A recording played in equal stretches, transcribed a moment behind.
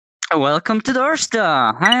Welcome to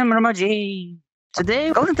Dorsta. I'm Ramaji.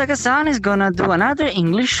 Today, Golden Takasan is gonna do another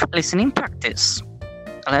English listening practice.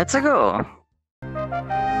 Let's go.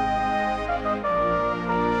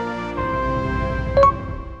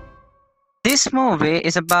 This movie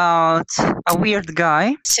is about a weird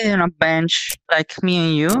guy sitting on a bench like me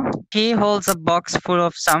and you. He holds a box full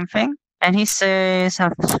of something and he says a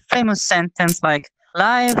famous sentence like,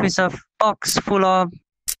 "Life is a box full of..."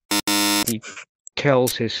 He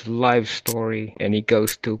tells his life story and he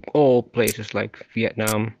goes to all places like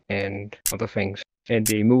Vietnam and other things. And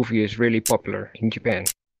the movie is really popular in Japan,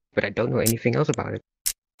 but I don't know anything else about it.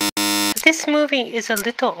 This movie is a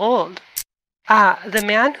little old. The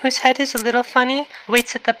man whose head is a little funny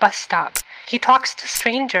waits at the bus stop. He talks to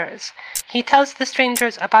strangers. He tells the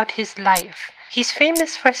strangers about his life. He's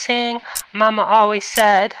famous for saying, "Mama always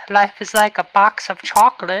said life is like a box of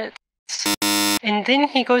chocolates." And then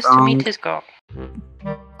he goes to meet his girl.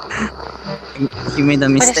 You made a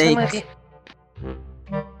mistake. What is the movie?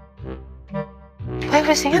 Why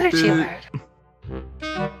was the energy word?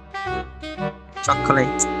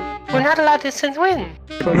 Chocolate. We're not allowed to win.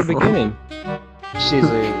 From the beginning. She's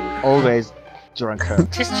always drunk.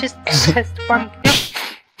 Just one.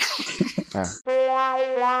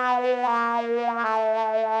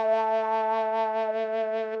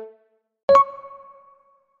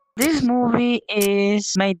 This movie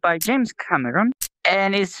is made by James Cameron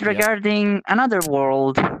and it's regarding another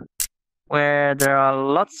world where there are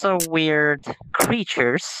lots of weird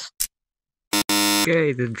creatures.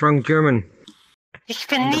 Okay, the drunk German. Ich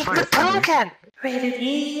bin nicht betrunken. Rated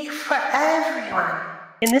E for everyone.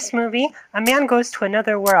 In this movie, a man goes to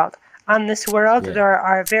another world. On this world, there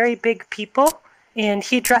are very big people, and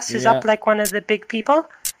he dresses up like one of the big people,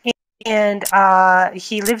 and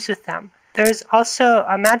he lives with them. There's also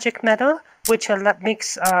a magic metal, which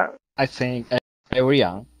makes... I think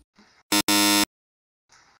everyone.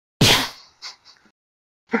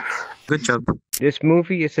 Good job. This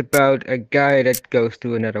movie is about a guy that goes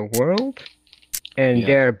to another world, and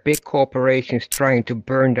there are big corporations trying to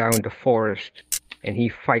burn down the forest, and he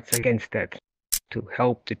fights against that to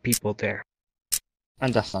help the people there.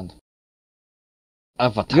 Understand.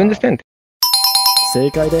 Avatar. You understand? 正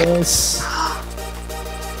解です。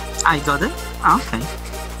I got it? Okay.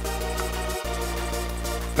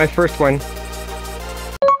 My first one.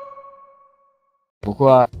 僕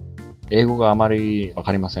は英語があまりわ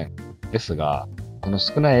かりません。ですが、この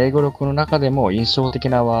少ない英語力の中でも印象的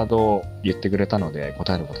なワードを言ってくれたので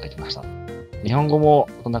答えることができました。日本語も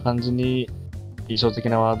こんな感じに印象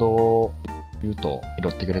的なワードを言うと拾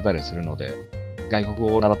ってくれたりするので、外国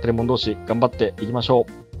語を習ってる者同士頑張っていきましょ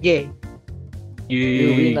う。Yay!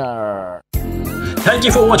 You winner! Thank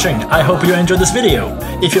you for watching. I hope you enjoyed this video.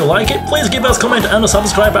 If you like it, please give us a comment and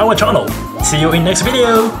subscribe our channel. See you in next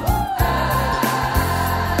video.